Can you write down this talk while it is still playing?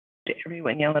to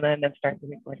everyone, Yelena, and then start the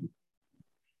recording.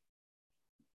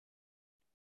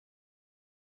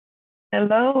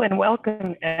 Hello and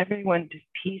welcome everyone to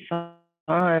Peace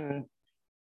On.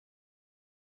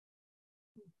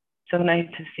 So nice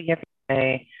to see you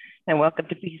today. And welcome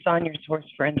to Peace On, your source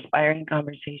for inspiring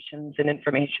conversations and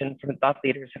information from thought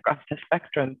leaders across the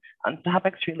spectrum on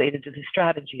topics related to the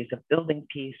strategies of building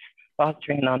peace,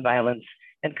 fostering nonviolence,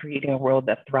 and creating a world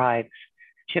that thrives,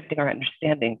 shifting our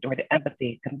understanding toward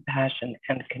empathy, compassion,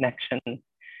 and connection.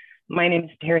 My name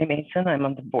is Terry Mason. I'm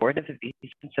on the board of the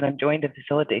Peace, and I'm joined to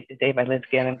facilitate today by Liz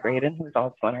Gannon-Graydon, who is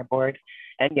also on our board,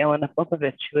 and Yelena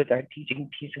Popovich, who is our Teaching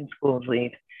Peace in Schools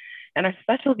lead. And our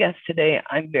special guest today,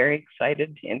 I'm very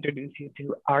excited to introduce you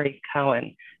to Ari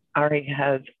Cowan. Ari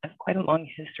has quite a long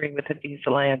history with the Peace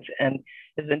Alliance and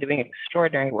has been doing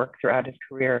extraordinary work throughout his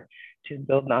career to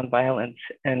build nonviolence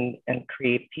and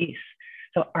create peace.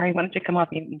 So Ari, why don't you come off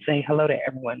mute and say hello to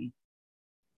everyone?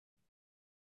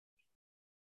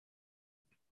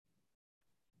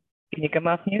 Can you come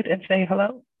off mute and say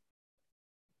hello?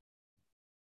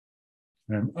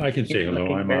 I can say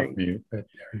hello. I'm off mute, but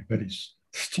everybody's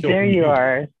still there. Muted. You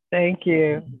are. Thank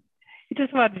you. I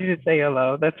just wanted you to say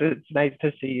hello. It's nice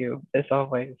to see you, as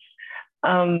always.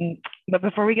 But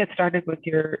before we get started with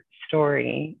your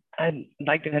story, I'd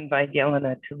like to invite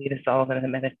Yelena to lead us all in a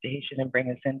meditation and bring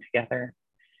us in together.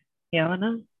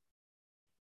 Yelena?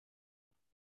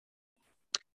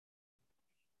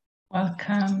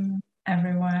 Welcome,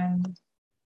 everyone.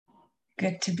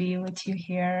 Good to be with you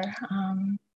here.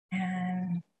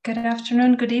 And good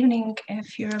afternoon, good evening,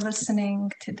 if you're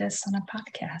listening to this on a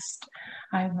podcast.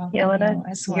 I welcome Yelena, you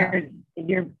as well.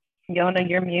 Yelena,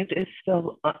 your mute is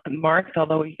still marked,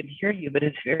 although we can hear you, but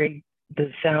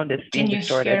the sound is being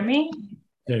distorted. Can you hear me?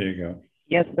 There you go.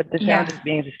 Yes, but the sound is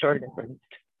being distorted.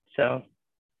 So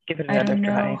give it another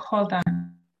try. Hold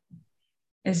on.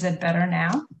 Is it better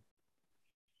now?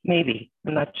 Maybe.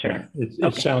 I'm not sure. Yeah,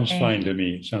 it sounds fine to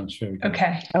me. It sounds very good.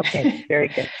 Okay. Very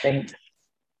good. Thanks.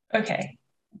 Okay.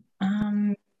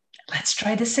 Let's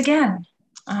try this again.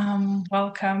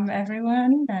 Welcome,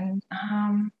 everyone. And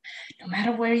no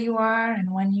matter where you are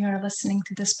and when you're listening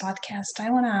to this podcast,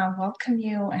 I want to welcome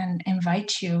you and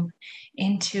invite you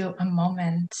into a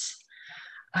moment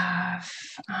of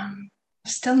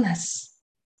stillness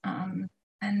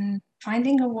and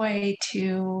finding a way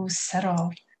to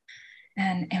settle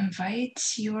and invite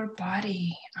your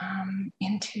body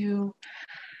into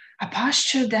a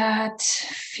posture that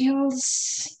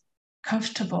feels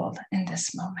comfortable in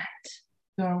this moment.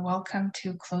 You're welcome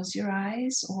to close your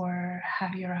eyes or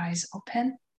have your eyes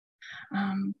open,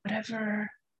 whatever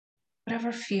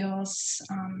feels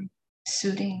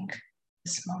suiting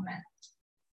this moment.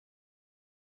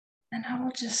 And I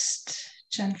will just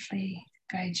gently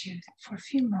guide you for a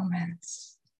few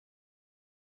moments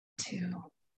to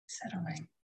settling.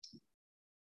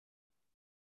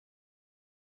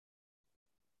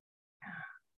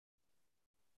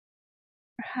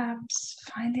 Perhaps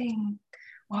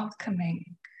welcoming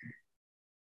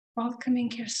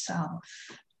yourself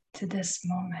to this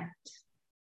moment.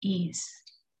 Ease,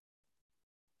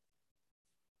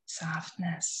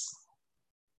 softness,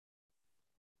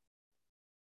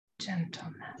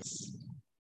 gentleness.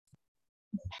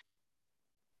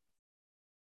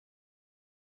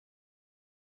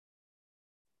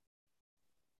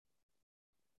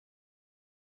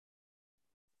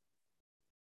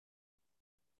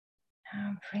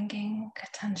 Now bringing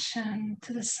attention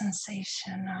to the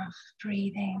sensation of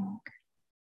breathing.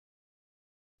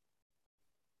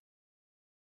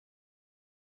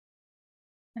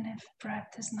 And if breath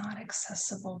is not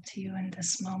accessible to you in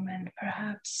this moment,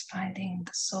 perhaps finding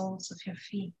the soles of your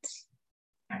feet.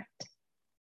 Right.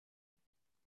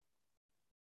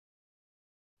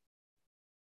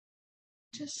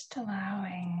 Just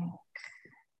allowing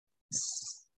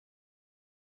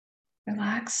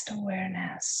relaxed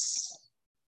awareness.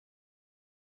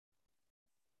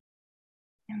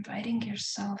 Inviting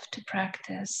yourself to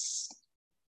practice.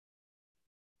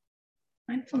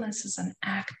 Mindfulness is an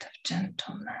act of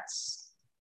gentleness.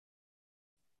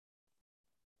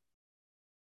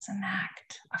 It's an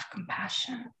act of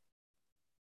compassion.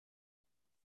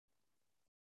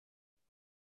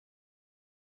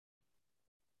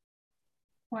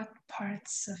 What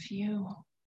parts of you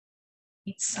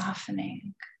need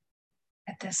softening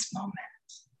at this moment?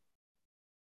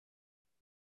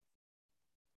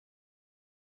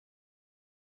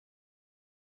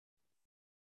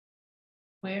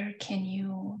 Where can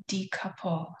you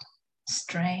decouple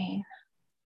strain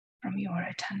from your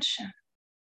attention?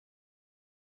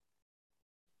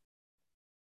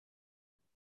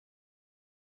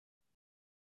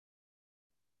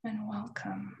 And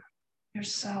welcome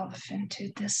yourself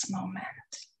into this moment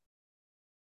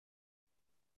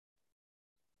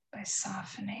by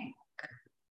softening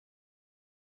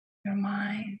your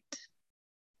mind,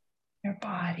 your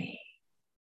body,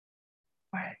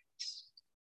 heart,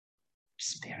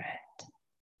 spirit.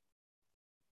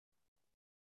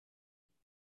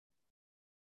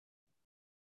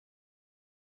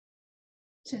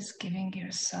 Just giving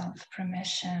yourself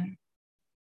permission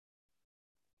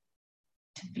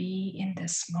to be in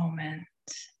this moment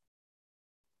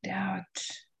without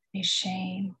any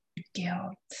shame,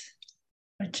 guilt,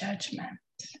 or judgment.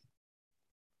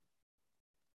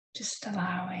 Just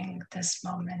allowing this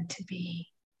moment to be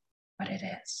what it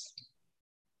is.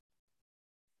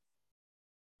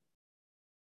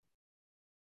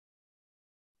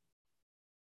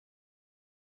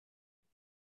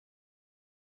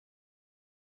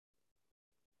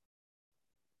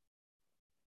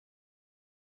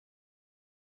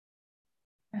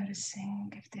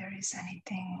 Noticing if there is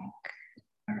anything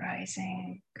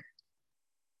arising,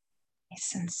 any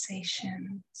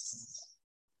sensations,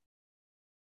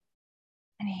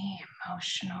 any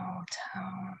emotional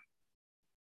tone.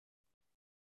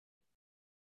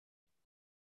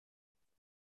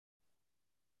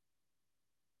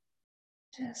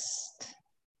 Just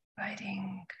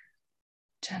inviting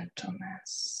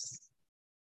gentleness,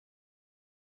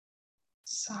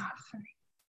 softening.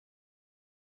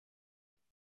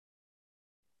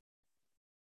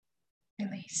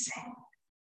 Releasing.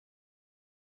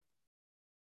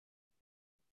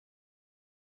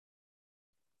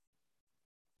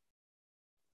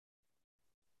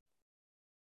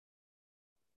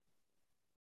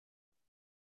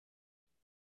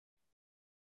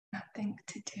 Nothing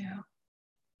to do.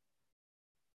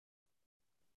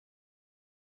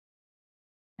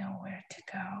 Nowhere to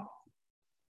go.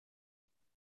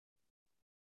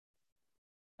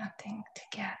 Nothing to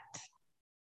get.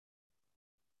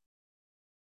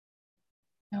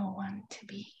 No one to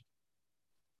be.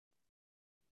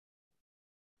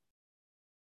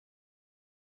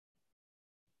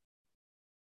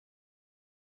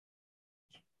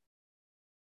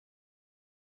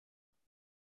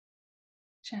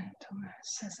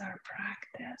 Gentleness is our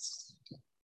practice.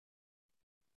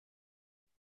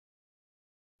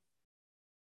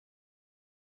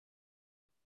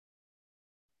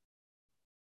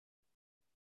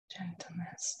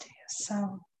 Gentleness to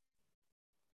yourself.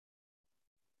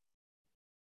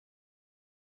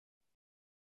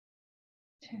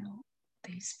 To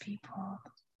these people,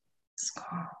 this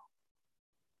call.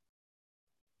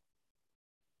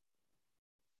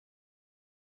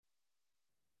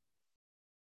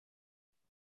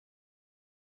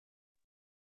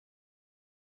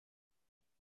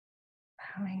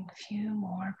 Allowing a few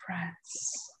more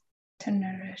breaths to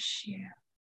nourish you.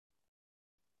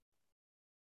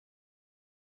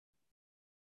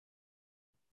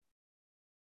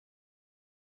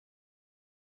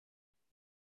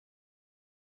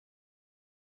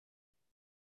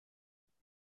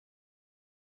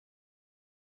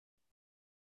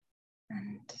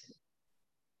 And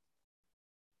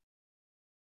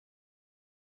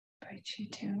invite you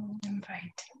to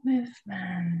invite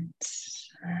movement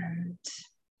and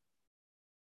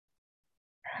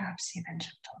perhaps even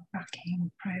gentle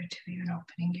rocking prior to even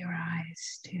opening your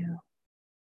eyes to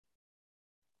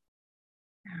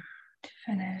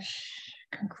finish,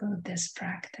 conclude this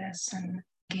practice and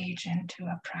engage into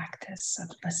a practice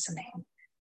of listening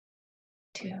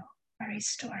to Ari's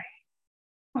story.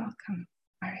 Welcome,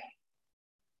 Ari.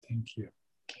 Thank you.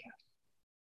 Thank you.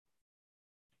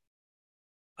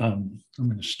 I'm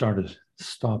going to start a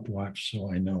stopwatch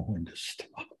so I know when to stop.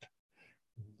 Hold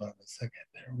on a second.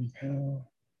 There we go.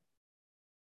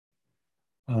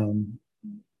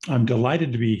 I'm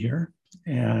delighted to be here.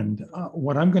 And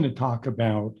what I'm going to talk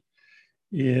about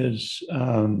is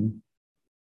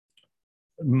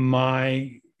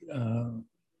my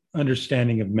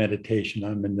understanding of meditation.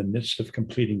 I'm in the midst of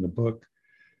completing a book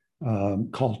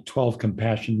called 12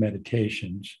 Compassion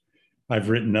Meditations. I've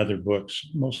written other books,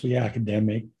 mostly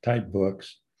academic type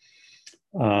books,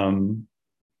 how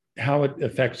it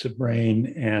affects the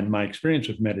brain and my experience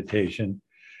with meditation,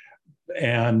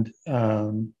 and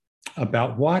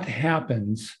about what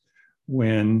happens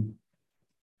when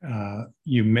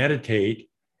you meditate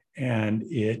and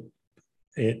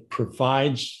it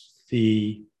provides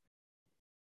the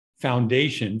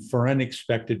foundation for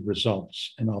unexpected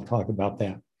results. And I'll talk about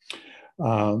that.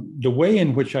 The way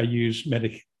in which I use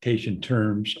meditation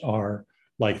terms are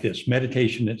like this.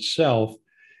 Meditation itself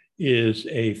is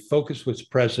a focus with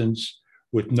presence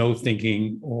with no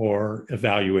thinking or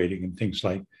evaluating, and things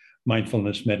like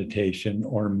mindfulness meditation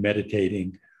or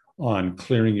meditating on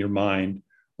clearing your mind,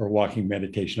 or walking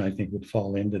meditation, I think would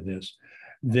fall into this.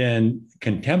 Then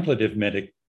contemplative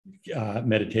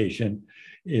meditation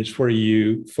is where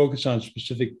you focus on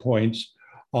specific points,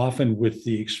 often with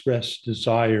the expressed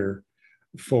desire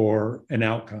for an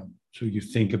outcome. So you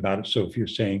think about it. So if you're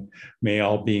saying, may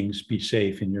all beings be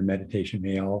safe in your meditation,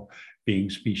 may all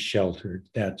beings be sheltered,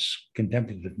 that's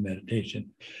contemplative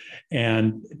meditation.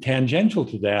 And tangential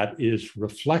to that is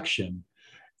reflection.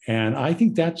 And I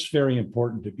think that's very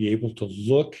important, to be able to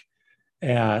look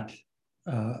at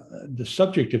the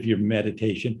subject of your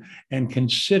meditation and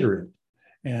consider it,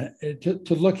 and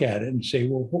to look at it and say,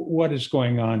 well, what is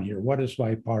going on here? What is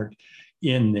my part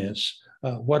in this?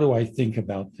 What do I think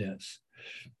about this?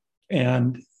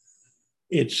 And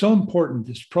it's so important,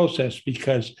 this process,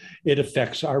 because it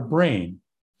affects our brain.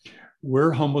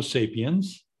 We're Homo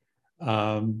sapiens.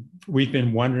 We've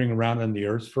been wandering around on the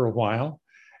earth for a while,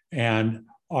 and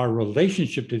our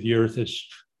relationship to the earth has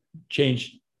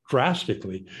changed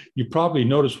drastically. You probably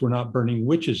noticed we're not burning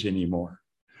witches anymore.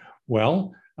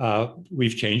 Well,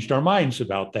 we've changed our minds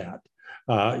about that.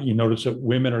 You notice that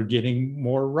women are getting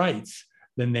more rights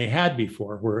than they had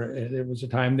before, where there was a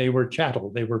time they were chattel,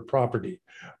 they were property.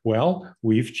 Well,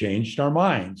 we've changed our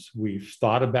minds. We've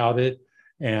thought about it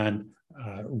and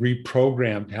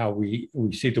reprogrammed how we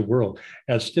see the world,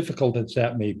 as difficult as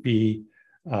that may be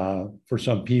for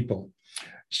some people.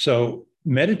 So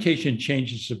meditation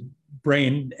changes the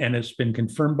brain, and it's been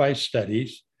confirmed by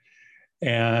studies.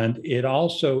 And it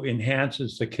also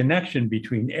enhances the connection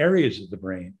between areas of the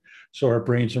brain. So our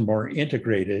brains are more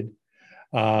integrated.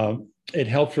 It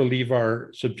helps relieve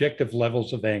our subjective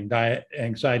levels of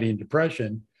anxiety and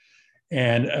depression,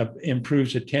 and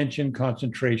improves attention,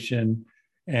 concentration,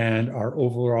 and our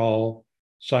overall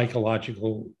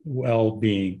psychological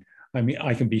well-being. I mean,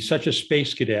 I can be such a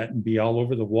space cadet and be all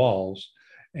over the walls,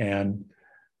 and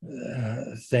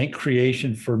thank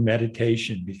creation for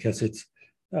meditation, because it's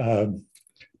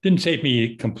didn't save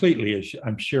me completely, as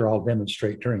I'm sure I'll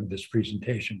demonstrate during this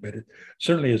presentation, but it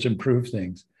certainly has improved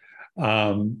things.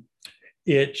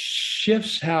 It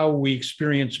shifts how we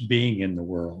experience being in the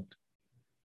world.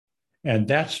 And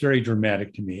that's very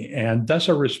dramatic to me. And thus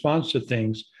our response to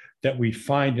things that we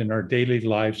find in our daily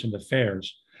lives and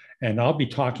affairs. And I'll be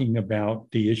talking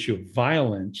about the issue of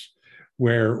violence,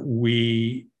 where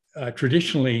we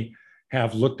traditionally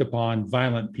have looked upon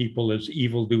violent people as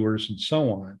evildoers and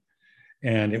so on.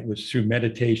 And it was through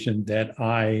meditation that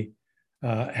I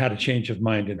had a change of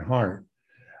mind and heart.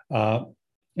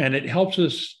 And it helps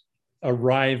us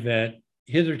arrive at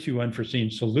hitherto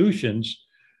unforeseen solutions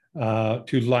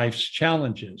to life's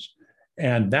challenges.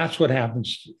 And that's what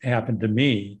happened to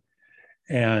me.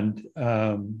 And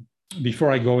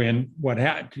before I go in what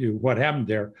happened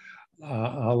there,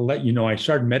 I'll let you know, I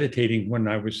started meditating when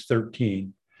I was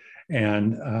 13.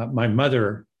 And my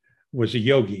mother was a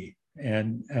yogi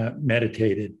and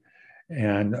meditated,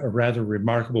 and a rather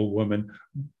remarkable woman,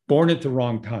 born at the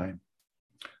wrong time.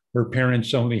 Her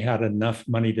parents only had enough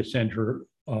money to send her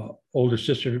older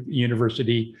sister to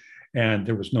university, and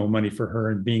there was no money for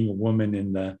her. And being a woman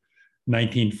in the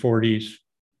 1940s,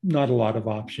 not a lot of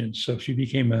options. So she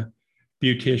became a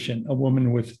beautician, a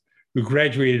woman who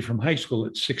graduated from high school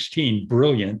at 16,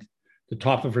 brilliant, the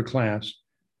top of her class.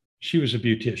 She was a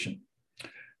beautician.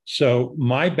 So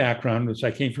my background was, I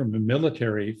came from a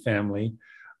military family.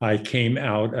 I came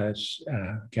out, as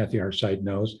Kathy Arside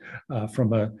knows,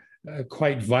 from a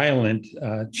quite violent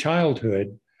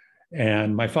childhood.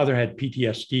 And my father had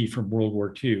PTSD from World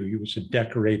War II. He was a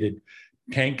decorated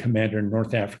tank commander in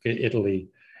North Africa, Italy,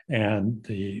 and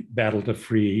the battle to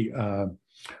free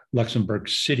Luxembourg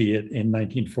City in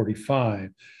 1945.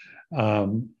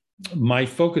 My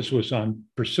focus was on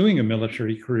pursuing a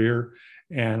military career,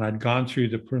 and I'd gone through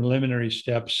the preliminary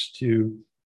steps to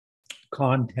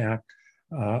contact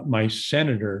my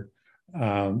senator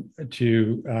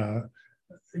to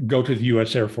go to the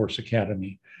U.S. Air Force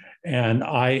Academy. And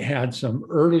I had some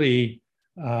early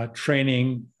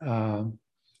training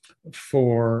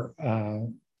for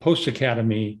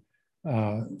post-academy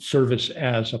service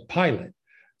as a pilot.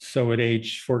 So at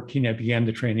age 14, I began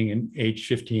the training, and age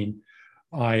 15,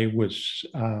 I was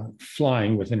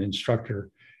flying with an instructor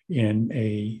in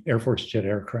a Air Force jet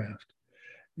aircraft.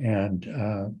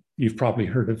 And you've probably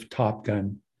heard of Top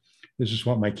Gun. This is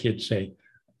what my kids say.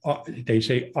 They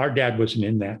say, our dad wasn't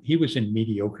in that. He was in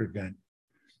Mediocre Gun.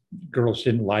 Girls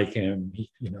didn't like him. He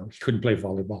couldn't play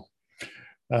volleyball.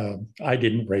 I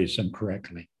didn't raise them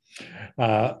correctly.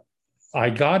 I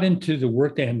got into the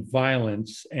work to end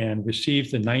violence and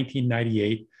received the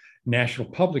 1998 National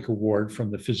Public Award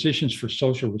from the Physicians for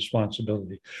Social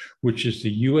Responsibility, which is the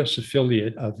U.S.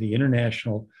 affiliate of the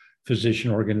International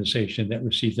physician organization that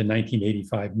received the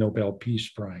 1985 Nobel Peace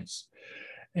Prize.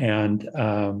 And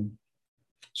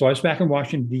so I was back in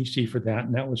Washington, D.C. for that,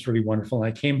 and that was really wonderful.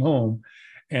 I came home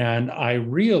and I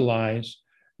realized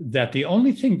that the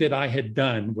only thing that I had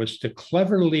done was to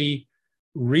cleverly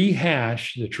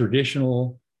rehash the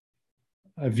traditional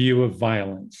view of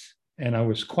violence. And I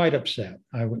was quite upset.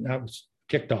 I was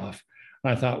ticked off.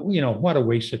 I thought, what a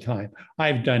waste of time.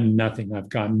 I've done nothing. I've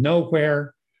gone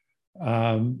nowhere.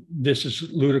 This is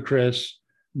ludicrous.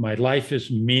 My life is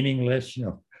meaningless,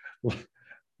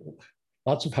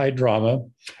 lots of high drama.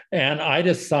 And I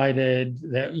decided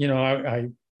that, I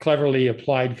cleverly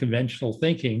applied conventional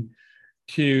thinking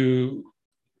to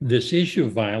this issue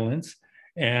of violence.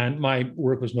 And my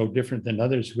work was no different than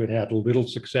others who had had little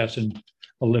success in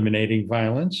eliminating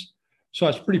violence. So I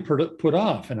was pretty put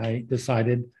off, and I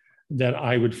decided that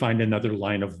I would find another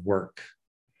line of work.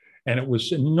 And it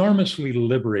was enormously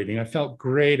liberating. I felt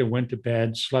great. I went to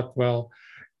bed, slept well,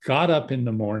 got up in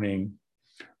the morning,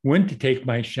 went to take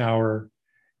my shower,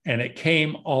 and it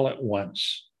came all at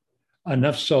once,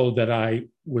 enough so that I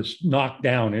was knocked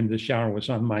down in the shower, was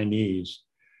on my knees,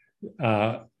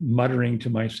 muttering to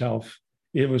myself.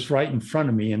 It was right in front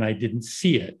of me and I didn't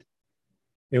see it.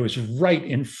 It was right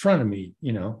in front of me,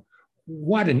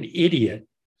 What an idiot.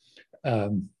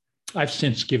 I've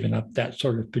since given up that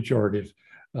sort of pejorative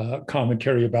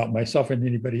commentary about myself and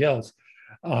anybody else.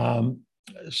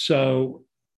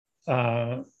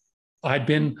 I've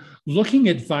been looking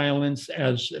at violence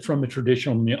as from a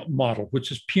traditional model,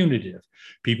 which is punitive.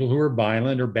 People who are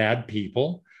violent are bad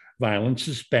people. Violence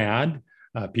is bad.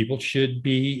 People should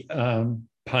be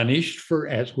punished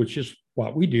which is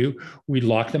what we do. We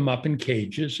lock them up in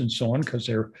cages and so on because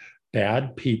they're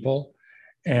bad people.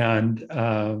 And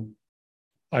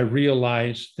I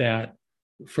realized that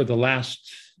for a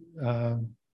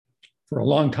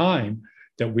long time,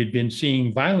 that we'd been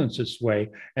seeing violence this way.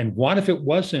 And what if it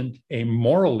wasn't a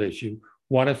moral issue?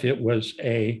 What if it was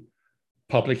a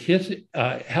public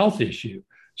health issue?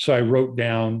 So I wrote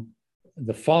down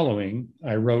the following.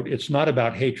 I wrote, it's not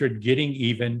about hatred, getting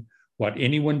even, what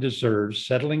anyone deserves,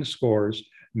 settling scores,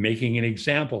 making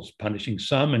examples, punishing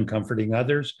some and comforting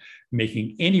others,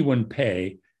 making anyone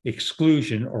pay,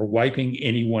 exclusion, or wiping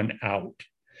anyone out.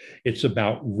 It's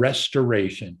about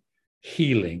restoration,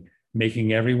 healing,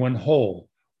 making everyone whole,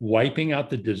 wiping out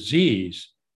the disease,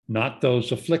 not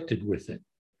those afflicted with it,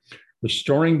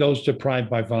 restoring those deprived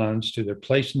by violence to their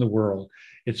place in the world.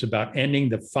 It's about ending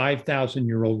the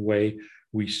 5,000-year-old way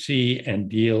we see and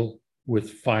deal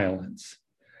with violence.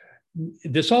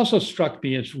 This also struck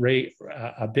me as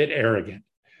a bit arrogant.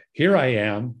 Here I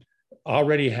am,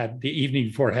 already had the evening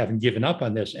before having given up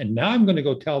on this, and now I'm going to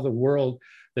go tell the world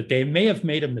that they may have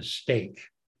made a mistake.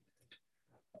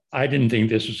 I didn't think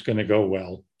this was going to go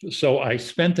well. So I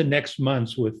spent the next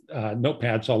months with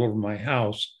notepads all over my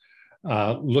house,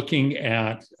 looking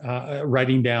at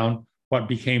writing down what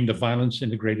became the Violence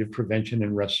Integrative Prevention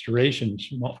and Restoration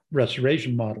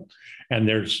model. And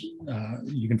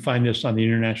you can find this on the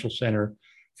International Center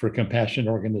for Compassionate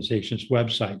Organizations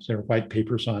websites. There are white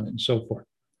papers on it and so forth.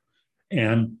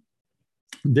 And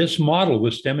this model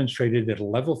was demonstrated at a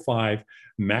level 5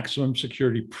 maximum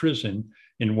security prison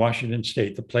in Washington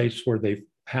State, the place where they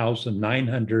house the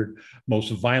 900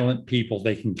 most violent people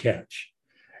they can catch.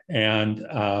 And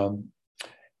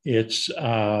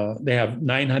they have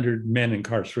 900 men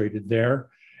incarcerated there.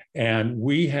 And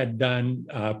we had done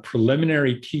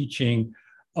preliminary teaching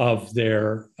of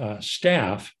their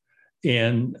staff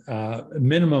in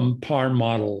minimum PAR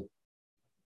model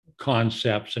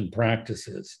concepts and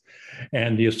practices.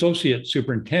 And the associate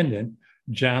superintendent,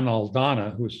 John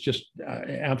Aldana, who was just an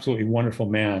absolutely wonderful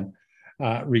man,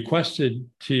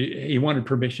 he wanted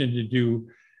permission to do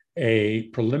a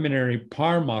preliminary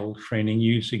PAR model training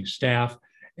using staff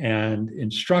and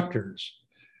instructors.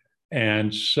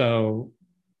 And so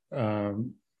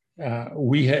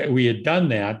we had done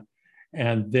that.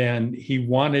 And then he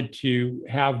wanted to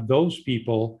have those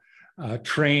people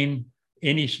train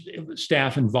any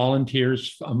staff and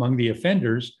volunteers among the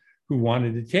offenders who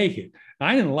wanted to take it.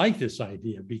 I didn't like this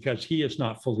idea because he is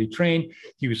not fully trained.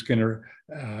 He was going to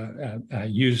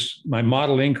use my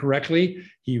model incorrectly.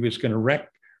 He was going to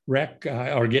wreck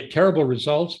or get terrible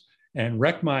results and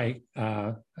wreck my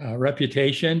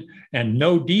reputation, and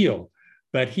no deal.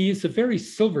 But he's a very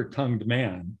silver-tongued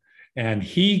man. And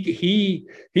he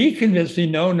convinced me,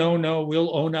 no,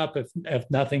 we'll own up if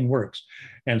nothing works.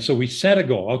 And so we set a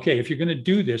goal. Okay, if you're going to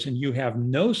do this and you have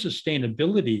no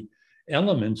sustainability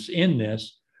elements in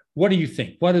this, what do you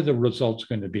think? What are the results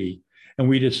going to be? And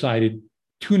we decided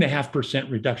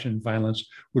 2.5% reduction in violence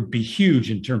would be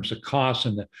huge in terms of costs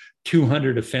and the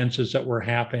 200 offenses that were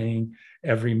happening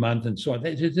every month and so on.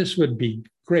 This would be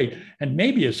great, and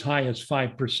maybe as high as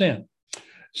 5%.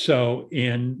 So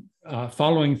in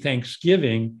following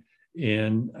Thanksgiving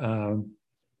in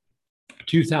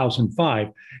 2005,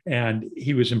 and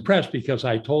he was impressed because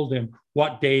I told him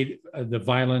what day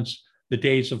the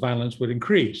days of violence would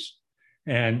increase.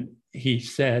 And he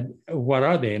said, what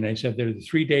are they? And I said, they're the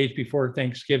 3 days before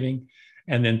Thanksgiving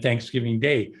and then Thanksgiving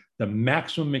Day, the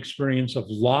maximum experience of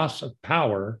loss of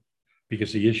power,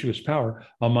 because the issue is power,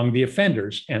 among the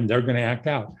offenders, and they're going to act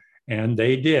out. And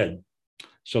they did.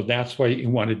 So that's why he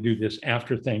wanted to do this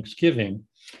after Thanksgiving.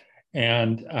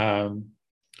 And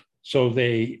so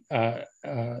they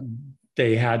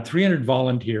had 300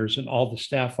 volunteers, and all the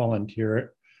staff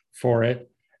volunteered for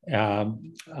it,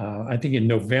 I think in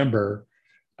November.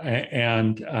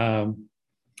 But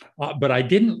I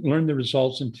didn't learn the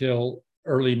results until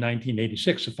early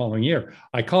 1986, the following year.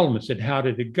 I called him and said, how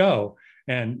did it go?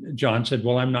 And John said,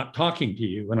 well, I'm not talking to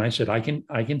you. And I said, I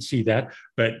can see that,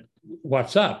 but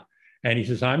what's up? And he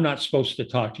says, I'm not supposed to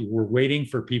talk to you. We're waiting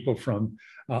for people from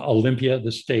Olympia,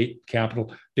 the state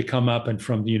capital, to come up, and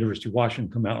from the University of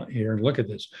Washington come out here and look at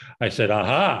this. I said,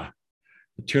 aha,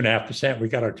 2.5%, we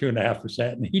got our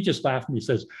 2.5%. And he just laughed and he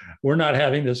says, we're not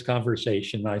having this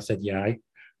conversation. And I said, yeah,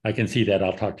 I can see that.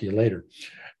 I'll talk to you later.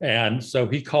 And so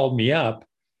he called me up,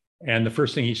 and the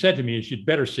first thing he said to me is, you'd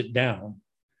better sit down.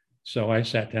 So I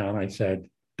sat down. I said,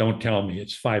 don't tell me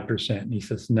it's 5%. And he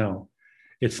says, no,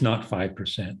 it's not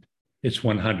 5%. It's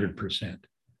 100%.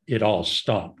 It all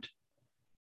stopped.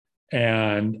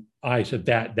 And I said,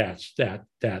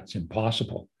 that's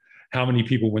impossible. How many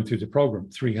people went through the program?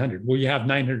 300. Well, you have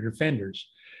 900 offenders.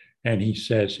 And he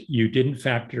says, you didn't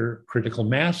factor critical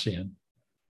mass in.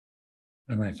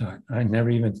 And I thought, I never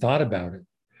even thought about it.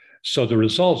 So the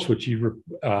results, which he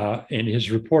in his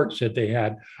report said they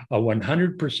had a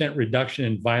 100% reduction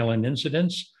in violent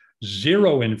incidents,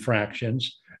 0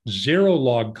 infractions, 0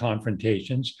 log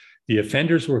confrontations. The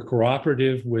offenders were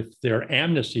cooperative with their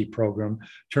amnesty program,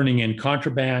 turning in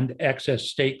contraband, excess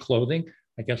state clothing.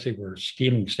 I guess they were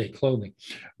stealing state clothing,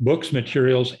 books,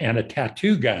 materials, and a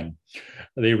tattoo gun.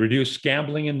 They reduced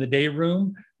gambling in the day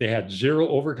room. They had 0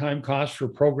 overtime costs for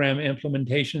program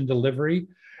implementation and delivery.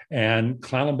 And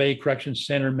Clallam Bay Corrections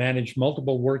Center managed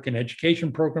multiple work and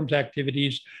education programs,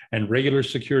 activities, and regular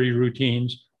security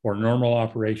routines or normal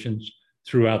operations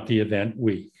throughout the event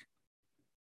week.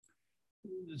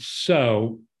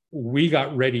 So we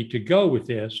got ready to go with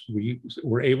this. We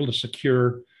were able to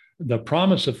secure the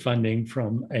promise of funding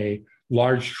from a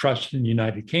large trust in the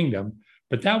United Kingdom,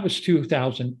 but that was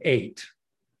 2008.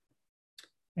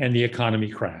 And the economy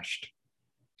crashed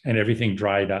and everything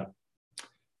dried up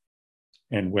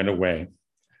and went away.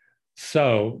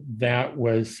 So that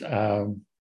was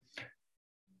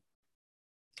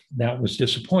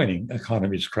disappointing.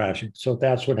 Economy's crashing. So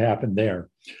that's what happened there.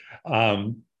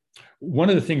 One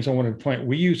of the things I wanted to point,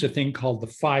 we use a thing called the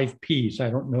 5 Ps. I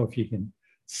don't know if you can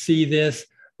see this,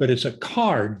 but it's a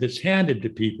card that's handed to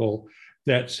people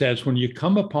that says, when you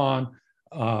come upon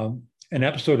an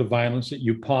episode of violence, that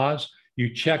you pause,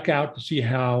 you check out to see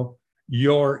how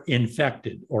you're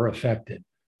infected or affected.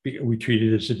 We treat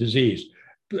it as a disease.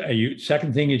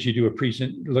 Second thing is you do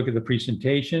look at the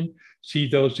presentation, see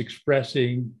those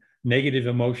expressing negative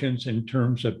emotions in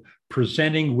terms of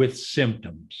presenting with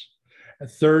symptoms.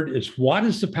 Third is, what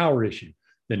is the power issue?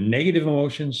 The negative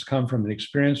emotions come from an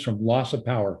experience from loss of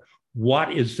power.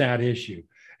 What is that issue?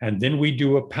 And then we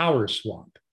do a power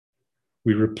swap.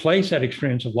 We replace that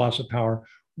experience of loss of power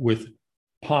with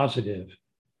positive,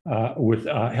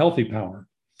 healthy power,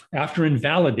 after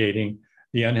invalidating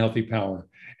the unhealthy power.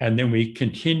 And then we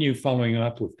continue following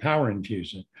up with power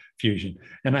infusion.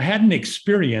 And I had an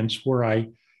experience where I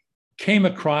came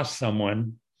across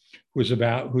someone who's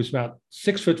about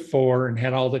 6'4" and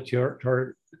had all the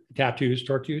tattoos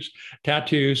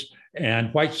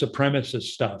and white supremacist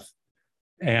stuff.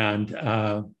 And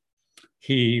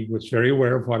he was very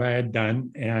aware of what I had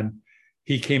done. And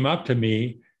he came up to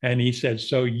me and he said,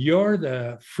 so you're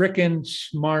the frickin'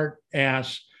 smart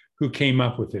ass who came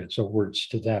up with it. So words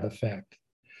to that effect.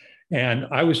 And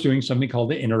I was doing something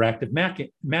called the interactive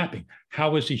mapping.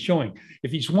 How is he showing?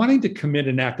 If he's wanting to commit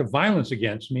an act of violence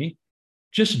against me,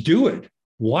 just do it.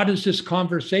 What is this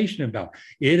conversation about?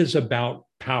 It is about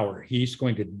power. He's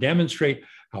going to demonstrate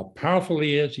how powerful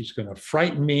he is. He's going to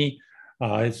frighten me.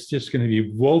 It's just going to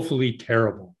be woefully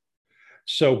terrible.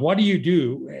 So what do you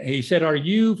do? He said, are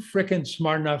you frickin'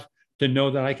 smart enough to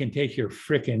know that I can take your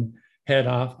frickin' head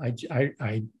off?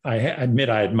 I admit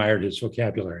I admired his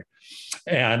vocabulary.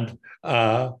 And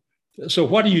So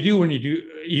what do? When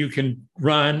you can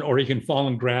run, or you can fall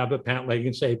and grab a pant leg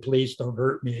and say, please don't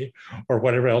hurt me, or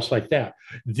whatever else like that.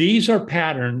 These are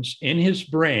patterns in his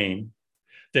brain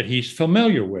that he's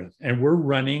familiar with. And we're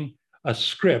running a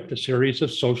script, a series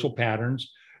of social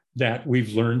patterns that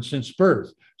we've learned since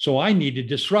birth. So I need to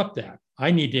disrupt that.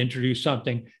 I need to introduce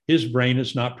something his brain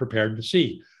is not prepared to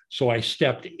see. So I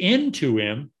stepped into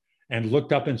him and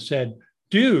looked up and said,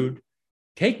 dude,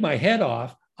 take my head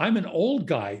off. I'm an old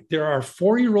guy. There are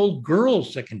 4-year-old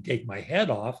girls that can take my head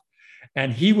off.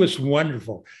 And he was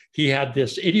wonderful. He had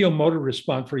this idiomotor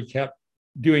response where he kept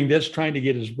doing this, trying to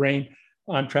get his brain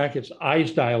on track, his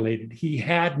eyes dilated. He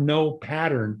had no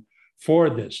pattern for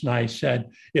this. And I said,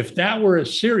 if that were a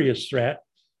serious threat,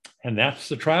 and that's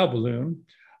the trial balloon,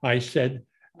 I said,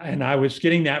 and I was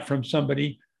getting that from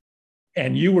somebody,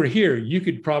 and you were here, you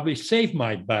could probably save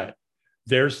my butt.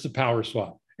 There's the power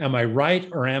swap. Am I right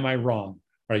or am I wrong?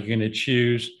 Are you going to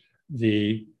choose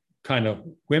the kind of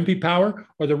wimpy power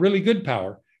or the really good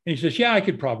power? And he says, yeah, I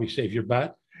could probably save your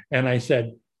butt. And I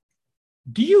said,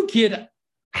 do you get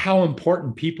how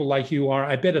important people like you are?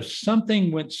 I bet if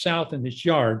something went south in this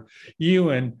yard, you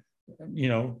and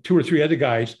 2 or 3 other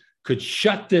guys could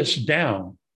shut this down.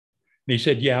 And he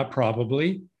said, yeah,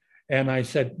 probably. And I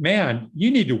said, man,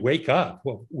 you need to wake up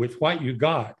with what you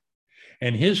got.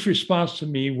 And his response to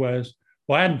me was,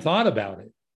 well, I hadn't thought about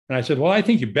it. And I said, well, I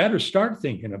think you better start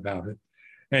thinking about it.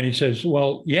 And he says,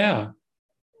 well, yeah.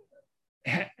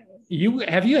 Have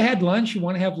you had lunch? You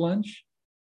want to have lunch?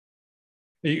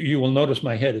 You will notice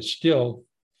my head is still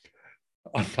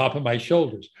on top of my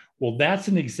shoulders. Well, that's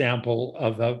an example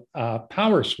of a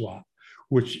power swap,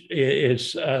 which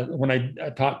is when I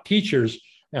taught teachers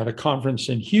at a conference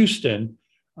in Houston.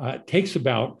 It takes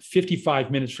about 55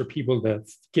 minutes for people to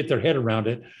get their head around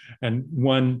it. And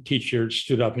one teacher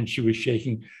stood up and she was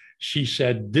shaking. She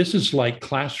said, this is like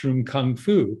classroom kung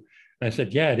fu. And I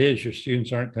said, yeah, it is. Your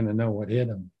students aren't going to know what hit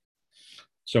them.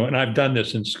 So, and I've done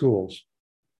this in schools.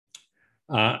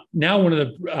 Now, one of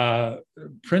the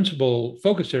principal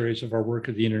focus areas of our work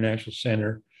at the International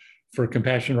Center for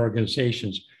Compassionate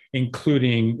Organizations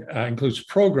includes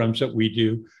programs that we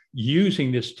do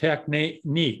using this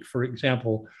technique. For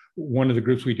example, one of the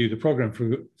groups we do the program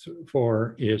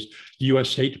for is the U.S.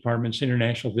 State Department's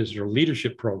International Visitor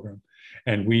Leadership Program.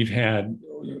 And we've had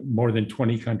more than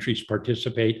 20 countries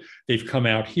participate. They've come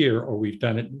out here, or we've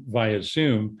done it via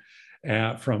Zoom,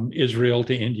 from Israel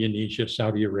to Indonesia,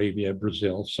 Saudi Arabia,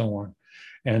 Brazil, so on.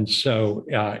 And so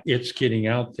it's getting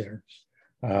out there.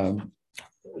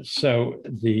 So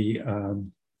the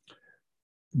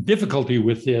difficulty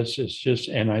with this is just,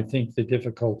 and I think the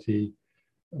difficulty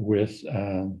with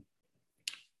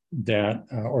that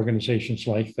organizations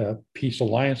like the Peace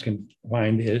Alliance can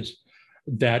find is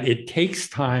that it takes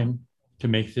time to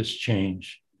make this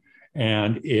change.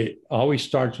 And it always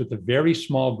starts with a very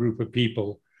small group of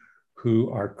people who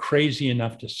are crazy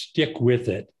enough to stick with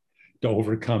it to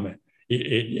overcome it.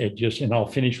 It just, and I'll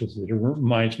finish with it. It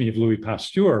reminds me of Louis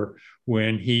Pasteur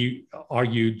when he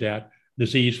argued that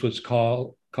disease was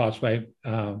caused by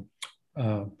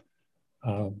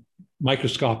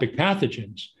microscopic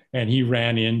pathogens. And he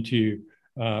ran into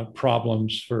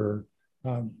problems for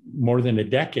more than a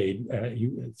decade,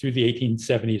 through the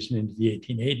 1870s and into the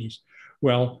 1880s.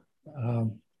 Well,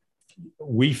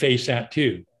 we face that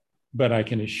too, but I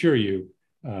can assure you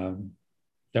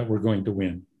that we're going to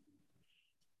win.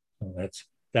 So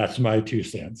that's my 2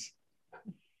 cents.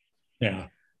 Yeah.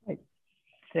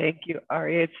 Thank you,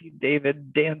 Ari. It's you,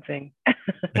 David, dancing.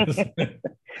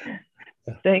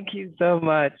 Thank you so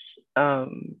much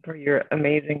for your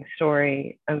amazing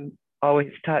story. I'm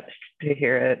always touched to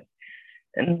hear it.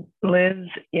 And Liz,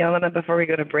 Jelena, before we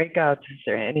go to breakouts, is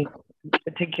there any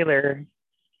particular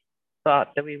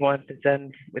thought that we want to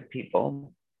send with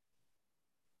people?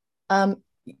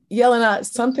 Jelena,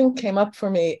 something came up for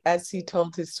me as he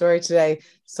told his story today.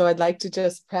 So I'd like to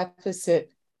just preface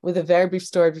it with a very brief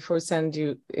story before we send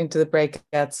you into the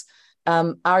breakouts.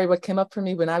 Ari, what came up for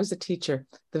me when I was a teacher,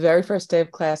 the very first day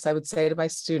of class, I would say to my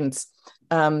students,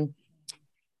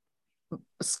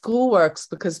 school works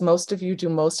because most of you do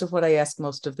most of what I ask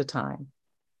most of the time.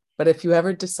 But if you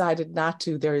ever decided not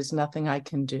to, there is nothing I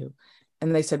can do.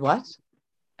 And they said, what?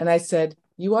 And I said,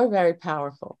 you are very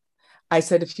powerful. I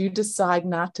said, if you decide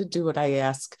not to do what I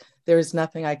ask, there is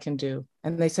nothing I can do.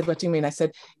 And they said, what do you mean? I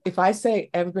said, if I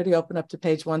say, everybody open up to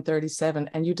page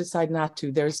 137 and you decide not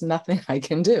to, there's nothing I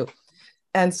can do.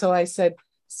 And so I said,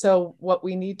 so what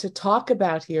we need to talk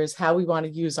about here is how we want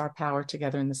to use our power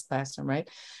together in this classroom, right?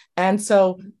 And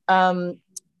so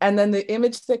And then the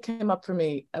image that came up for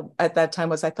me at that time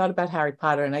was I thought about Harry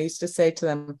Potter. And I used to say to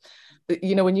them,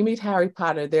 you know, when you meet Harry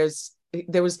Potter, there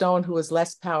was no one who was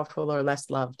less powerful or less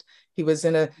loved. He was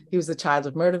the child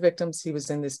of murder victims. He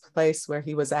was in this place where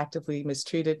he was actively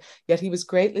mistreated, yet he was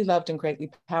greatly loved and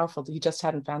greatly powerful. He just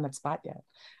hadn't found that spot yet.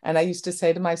 And I used to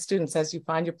say to my students, as you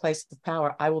find your place of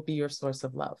power, I will be your source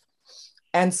of love.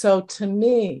 And so to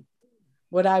me,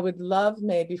 what I would love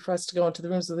maybe for us to go into the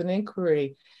rooms with an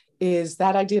inquiry is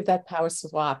that idea of that power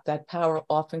swap, that power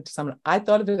offering to someone. I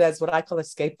thought of it as what I call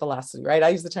escape velocity, right? I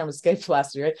use the term escape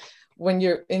velocity, right? When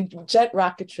you're in jet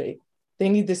rocketry, they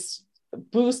need this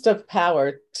boost of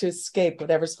power to escape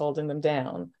whatever's holding them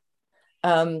down.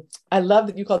 I love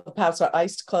that you call it the power swap. I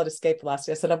used to call it escape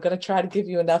velocity. I said, I'm going to try to give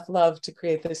you enough love to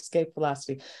create this escape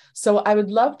velocity. So I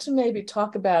would love to maybe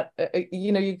talk about,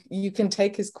 you know, you can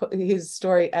take his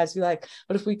story as you like,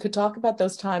 but if we could talk about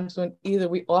those times when either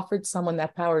we offered someone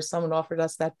that power, or someone offered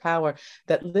us that power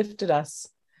that lifted us.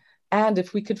 And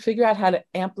if we could figure out how to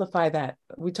amplify that,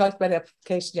 we talked about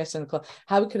amplification yesterday in the call,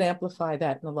 how we could amplify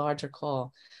that in a larger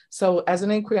call. So as an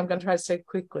inquiry, I'm going to try to say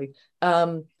quickly,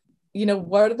 you know,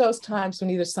 what are those times when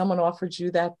either someone offered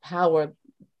you that power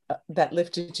that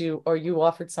lifted you, or you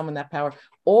offered someone that power,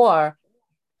 or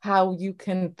how you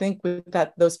can think with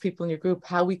those people in your group,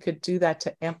 how we could do that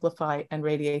to amplify and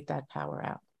radiate that power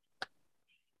out.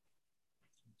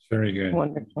 Very good.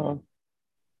 Wonderful.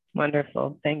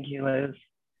 Wonderful. Thank you, Liz.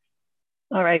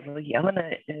 All right. Well,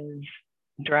 Yelena is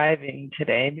driving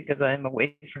today because I'm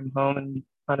away from home and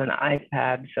on an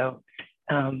iPad. So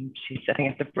she's setting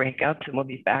up the breakouts, and we'll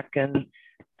be back in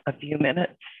a few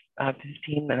minutes,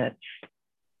 15 minutes.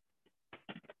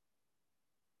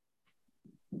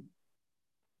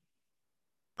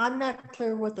 I'm not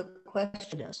clear what the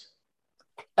question is.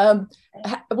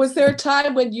 Was there a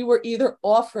time when you were either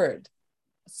offered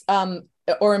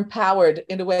or empowered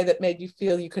in a way that made you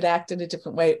feel you could act in a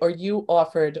different way, or you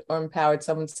offered or empowered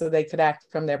someone so they could act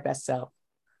from their best self,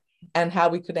 and how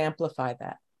we could amplify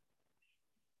that?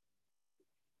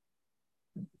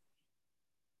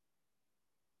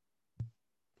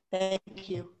 Thank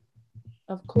you.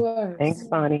 Of course. Thanks,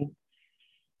 Bonnie.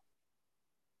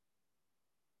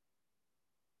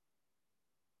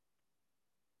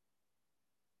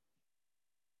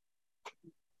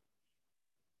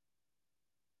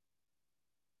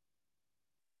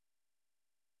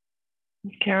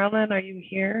 Carolyn, are you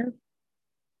here?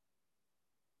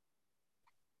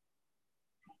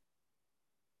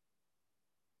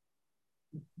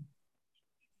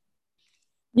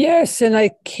 Yes, and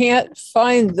I can't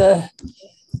find the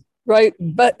right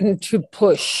button to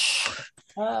push.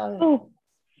 Oh,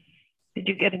 did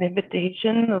you get an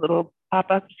invitation? A little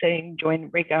pop-up saying join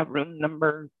breakout room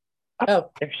number.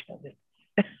 Oh, there she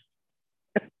goes.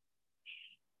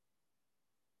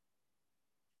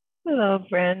 Hello,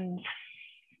 friends.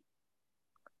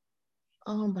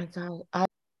 Oh my God.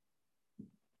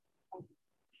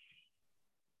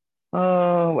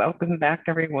 Oh, welcome back,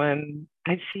 everyone.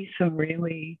 I see some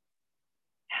really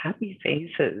happy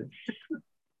faces,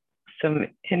 some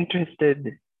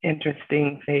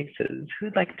interesting faces.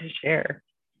 Who'd like to share?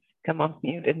 Come off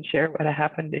mute and share what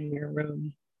happened in your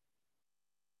room.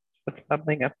 What's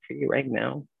bubbling up for you right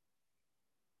now?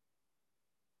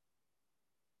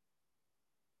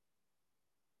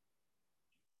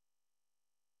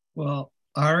 Well,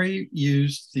 Ari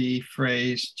used the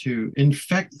phrase to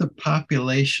infect the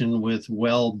population with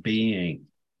well-being.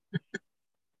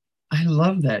 I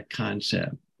love that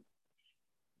concept.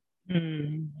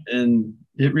 And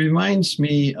it reminds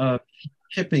me of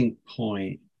tipping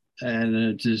point and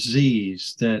a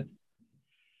disease that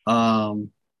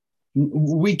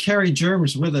we carry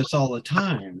germs with us all the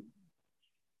time.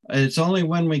 It's only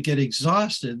when we get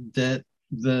exhausted that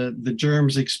the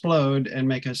germs explode and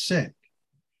make us sick.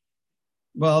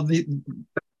 Well,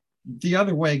 the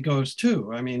other way goes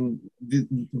too. I mean,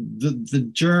 the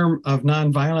germ of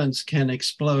nonviolence can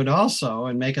explode also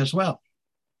and make us well.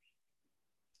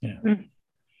 Yeah.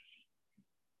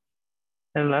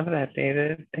 I love that,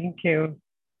 David. Thank you.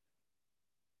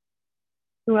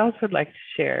 Who else would like to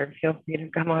share? Feel free to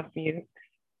come off mute.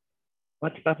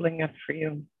 What's bubbling up for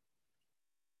you?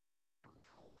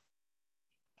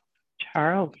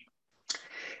 Charles.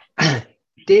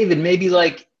 David, maybe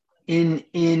like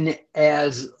in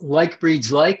as like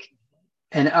breeds like,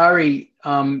 and Ari,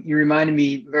 you reminded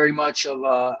me very much of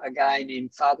a guy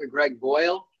named Father Greg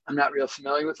Boyle. I'm not real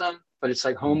familiar with him, but it's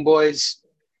like Homeboys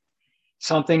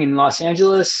something in Los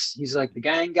Angeles. He's like the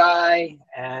gang guy.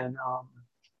 And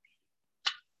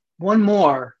one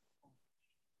more,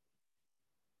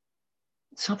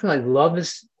 something like Love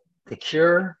is the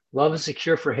Cure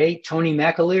for Hate, Tony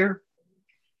McAleer.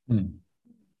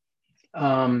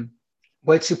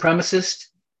 white supremacist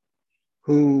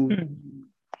who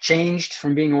changed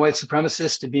from being a white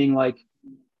supremacist to being like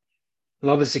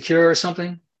love is secure or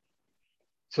something.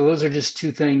 So those are just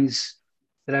two things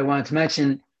that I wanted to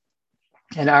mention.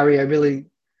 And Ari, I really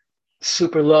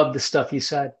super love the stuff you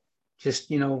said.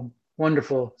 Just,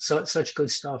 wonderful. So such good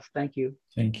stuff. Thank you.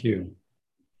 Thank you.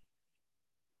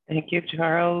 Thank you,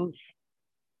 Charles.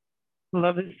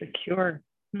 Love is secure.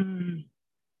 Who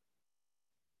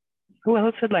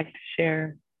else would like to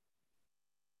share?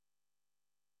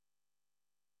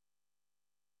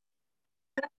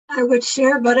 I would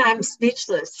share, but I'm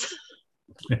speechless.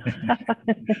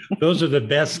 Those are the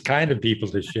best kind of people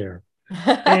to share.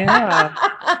 Yeah.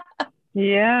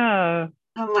 Yeah.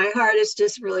 Oh, my heart is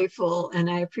just really full, and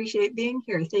I appreciate being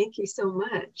here. Thank you so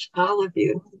much, all of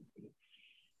you.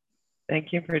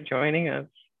 Thank you for joining us.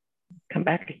 Come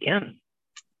back again.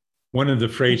 One of the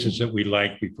phrases that we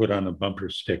like, we put on a bumper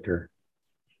sticker.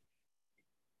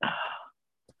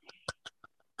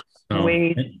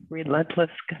 Wage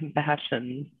relentless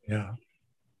compassion. Yeah.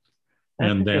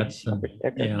 And that's,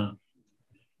 yeah.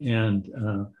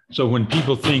 And so when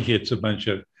people think it's a bunch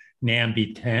of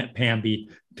namby-pamby,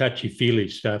 touchy-feely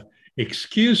stuff,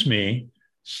 excuse me,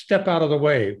 step out of the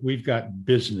way. We've got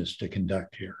business to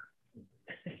conduct here.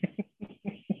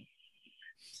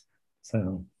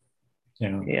 So,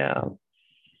 yeah. Yeah.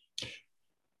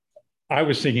 I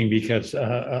was thinking because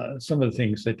some of the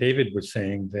things that David was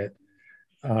saying that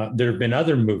there have been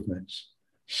other movements,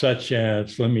 such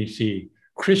as, let me see,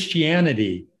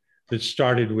 Christianity that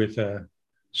started with a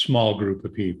small group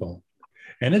of people.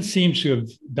 And it seems to have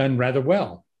done rather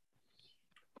well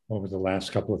over the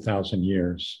last couple of thousand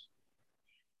years.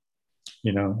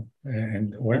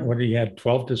 And what he had,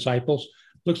 12 disciples?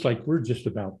 Looks like we're just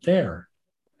about there,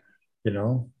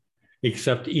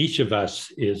 except each of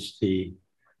us is the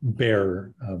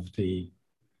bearer of the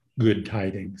good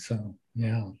tidings. So,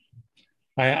 yeah.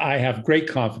 I have great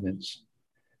confidence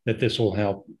that this will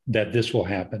help, that this will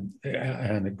happen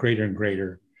on a greater and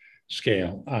greater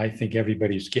scale. I think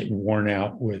everybody's getting worn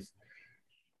out with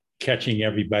catching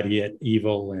everybody at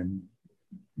evil and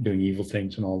doing evil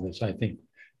things and all this. I think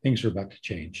things are about to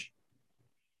change.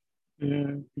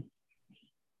 I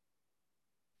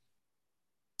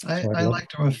like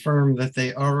to affirm that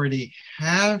they already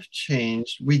have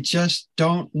changed. We just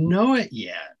don't know it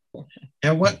yet.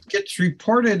 And what gets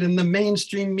reported in the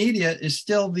mainstream media is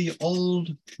still the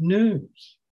old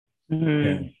news.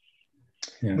 Yeah.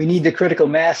 Yeah. We need the critical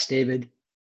mass, David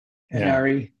and Yeah.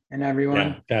 Ari and everyone.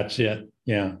 Yeah, that's it.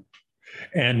 Yeah.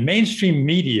 And mainstream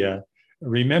media,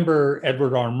 remember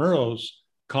Edward R. Murrow's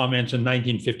comments in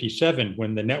 1957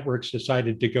 when the networks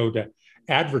decided to go to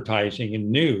advertising and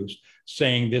news,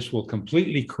 saying this will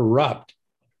completely corrupt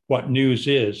what news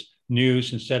is.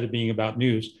 News, instead of being about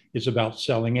news, is about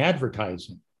selling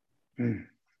advertising. And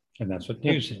that's what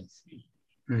news is.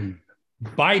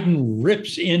 Biden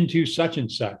rips into such and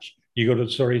such. You go to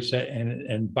the story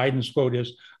and Biden's quote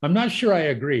is, "I'm not sure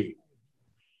I agree."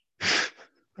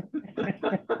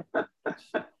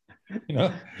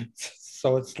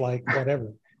 So it's like,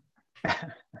 whatever.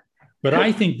 But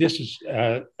I think this is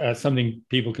something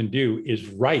people can do is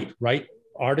write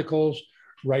articles,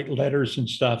 write letters and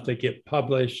stuff that get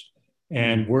published.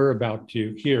 And we're about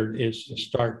to, here is to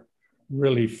start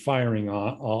really firing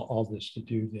on all this to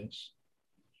do this.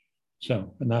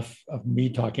 So enough of me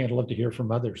talking. I'd love to hear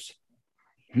from others.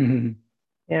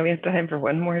 Yeah, we have time for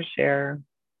one more share.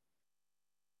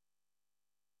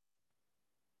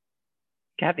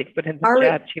 Kathy put in the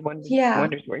chat. She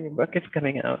wonders where your book is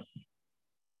coming out.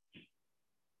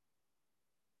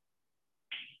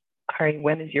 Ari,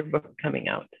 when is your book coming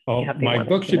out? Oh, my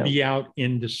book should be out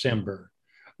in December.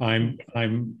 I'm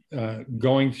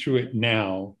going through it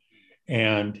now,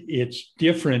 and it's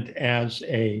different as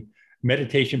a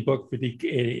meditation book. It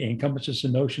encompasses the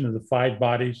notion of the 5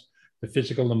 bodies: the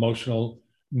physical, emotional,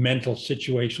 mental,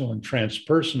 situational, and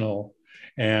transpersonal.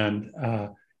 And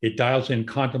it dials in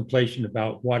contemplation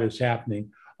about what is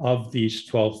happening of these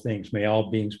 12 things. May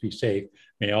all beings be safe.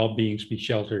 May all beings be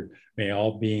sheltered. May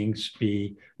all beings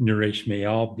be nourished. May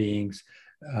all beings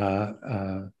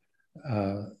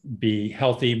be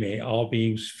healthy. May all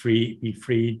beings be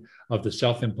freed of the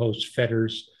self-imposed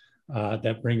fetters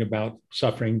that bring about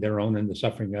suffering, their own and the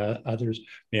suffering of others.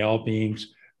 May all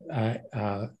beings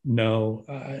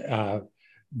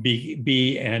be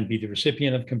the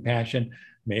recipient of compassion.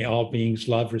 May all beings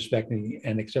love, respect,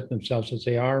 and accept themselves as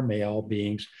they are. May all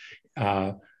beings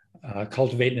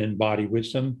cultivate and embody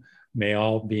wisdom. May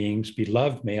all beings be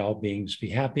loved. May all beings be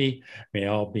happy. May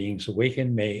all beings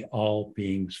awaken. May all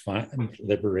beings find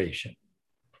liberation.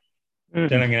 Then I'm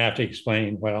going to have to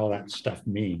explain what all that stuff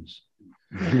means.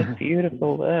 It's a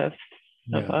beautiful list.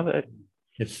 I Yeah. love it.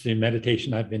 It's the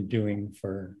meditation I've been doing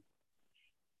for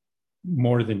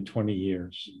more than 20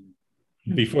 years.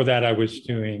 Before that, I was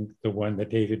doing the one that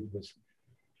David was,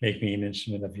 make me an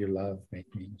instrument of your love,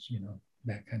 make me,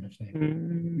 that kind of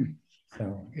thing.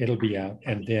 So it'll be out.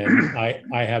 And then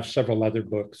I have several other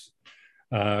books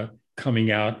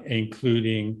coming out,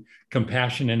 including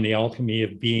Compassion and the Alchemy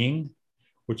of Being,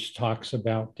 which talks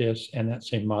about this and that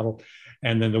same model.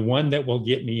 And then the one that will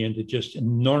get me into just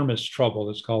enormous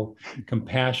trouble is called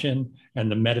Compassion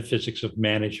and the Metaphysics of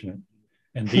Management.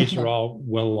 And these are all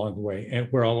well along the way. And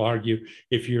where I'll argue,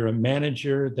 if you're a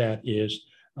manager that is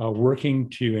working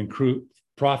to improve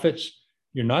profits,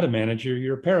 you're not a manager,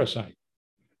 you're a parasite.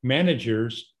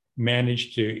 Managers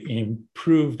manage to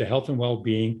improve the health and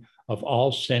well-being of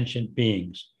all sentient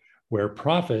beings, where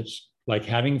profits, like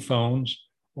having phones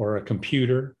or a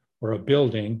computer or a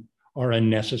building, are a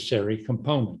necessary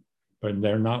component, but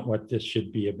they're not what this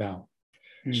should be about.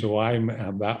 So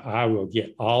I will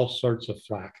get all sorts of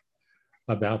flack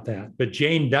about that. But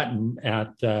Jane Dutton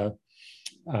at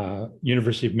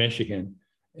University of Michigan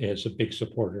is a big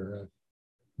supporter of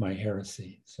my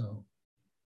heresy. So,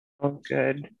 oh,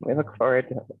 good. We look forward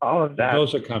to all of that.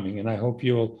 Those are coming, and I hope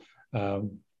you'll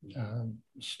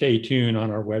stay tuned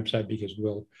on our website, because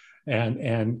we'll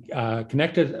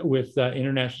connected with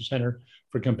International Center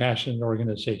for Compassionate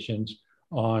Organizations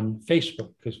on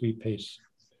Facebook, because we paste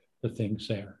the things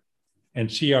there,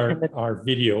 and see our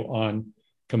video on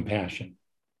compassion,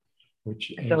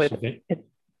 which so is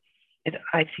it's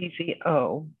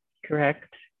ICCO,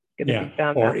 correct?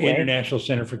 Yeah, or International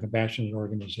Center for Compassionate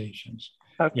Organizations.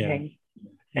 Okay,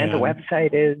 yeah. And the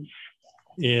website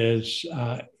is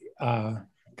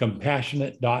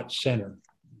compassionate.center.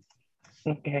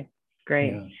 Okay,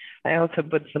 great. Yeah. I also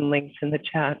put some links in the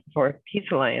chat for Peace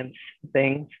Alliance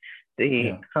things.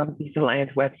 The Peace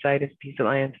Alliance website is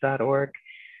peacealliance.org.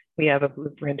 We have a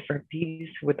blueprint for peace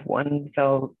with one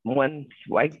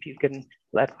swipe. You can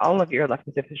let all of your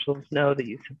elected officials know that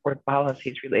you support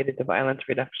policies related to violence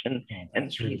reduction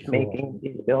and peacemaking,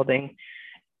 peace building.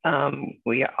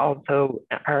 We also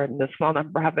are in the small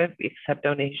nonprofit. We accept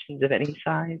donations of any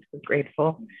size. We're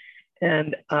grateful.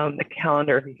 And the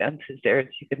calendar of events is there, so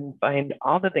you can find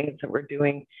all the things that we're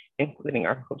doing, including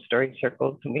our Hope Story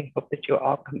Circles. And we hope that you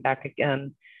all come back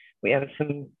again. We have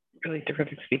some really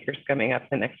terrific speakers coming up in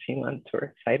the next few months.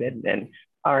 We're excited. And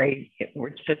Ari, we're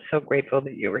just so grateful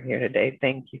that you were here today.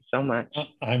 Thank you so much.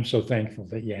 I'm so thankful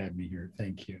that you had me here.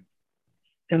 Thank you.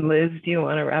 And Liz, do you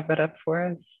want to wrap it up for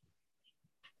us?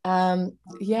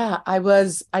 Yeah, I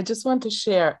just want to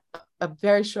share a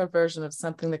very short version of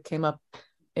something that came up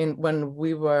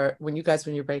when you guys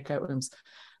were in your breakout rooms.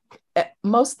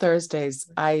 Most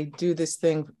Thursdays, I do this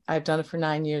thing, I've done it for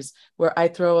 9 years, where I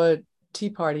throw a tea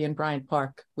party in Bryant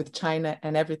Park with china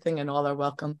and everything, and all are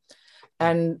welcome.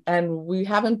 And we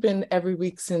haven't been every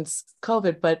week since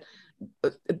COVID, but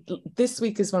this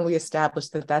week is when we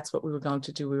established that that's what we were going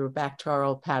to do. We were back to our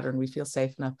old pattern. We feel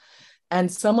safe enough.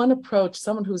 And someone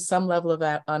who's some level of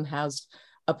unhoused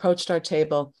approached our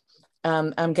table,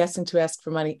 I'm guessing to ask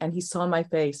for money. And he saw my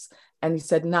face and he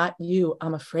said, "Not you,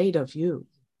 I'm afraid of you."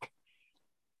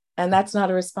 And that's not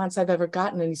a response I've ever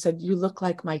gotten. And he said, "You look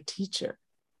like my teacher."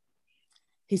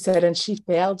 He said, "And she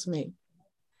failed me."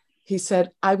 He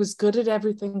said, "I was good at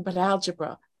everything but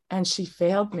algebra, and she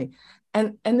failed me."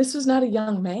 And this was not a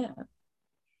young man.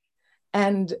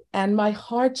 And my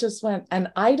heart just went,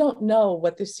 and I don't know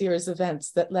what this series of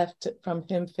events that left from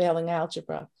him failing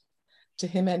algebra to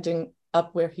him ending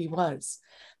up where he was.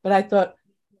 But I thought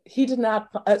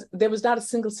there was not a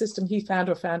single system he found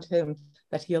or found him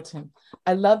that healed him.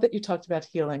 I love that you talked about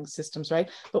healing systems, right?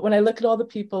 But when I look at all the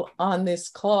people on this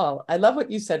call, I love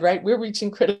what you said, right? We're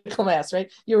reaching critical mass,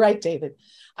 right? You're right, David.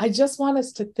 I just want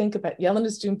us to think about,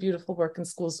 Yelena's doing beautiful work in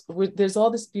schools. There's all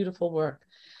this beautiful work.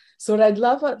 So what I'd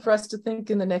love for us to think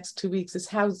in the next 2 weeks is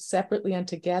how separately and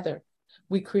together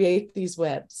we create these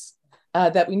webs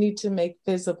that we need to make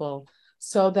visible,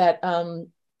 so that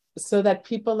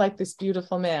people like this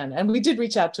beautiful man, and we did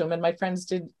reach out to him, and my friends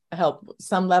did help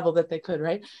some level that they could,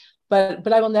 right?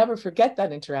 But I will never forget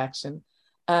that interaction,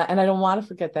 and I don't want to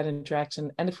forget that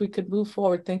interaction. And if we could move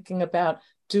forward thinking about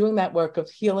doing that work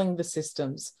of healing the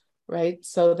systems, right,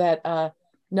 so that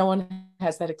no one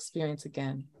has that experience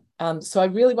again. So I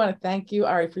really want to thank you,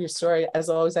 Ari, for your story. As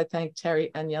always, I thank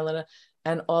Terry and Yelena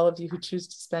and all of you who choose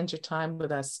to spend your time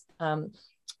with us.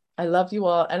 I love you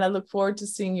all, and I look forward to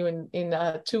seeing you in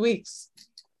 2 weeks.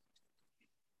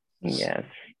 Yes.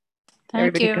 Thank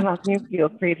Everybody you. come off mute. Feel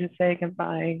free to say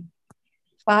goodbye.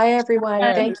 Bye, everyone.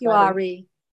 Bye, Thank you, everybody. Ari.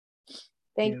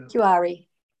 Thank you, Ari.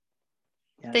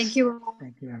 Yes. Thank you.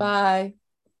 Thank you. Bye.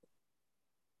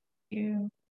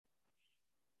 You.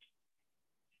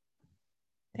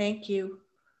 Thank you.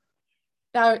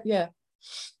 Yeah.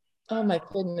 Oh my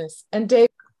goodness. And Dave.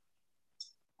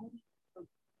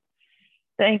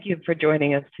 Thank you for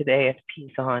joining us today at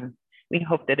Peace On. We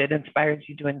hope that it inspires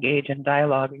you to engage in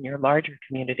dialogue in your larger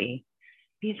community.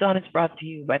 Peace On is brought to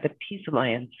you by the Peace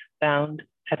Alliance, found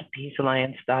at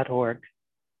peacealliance.org.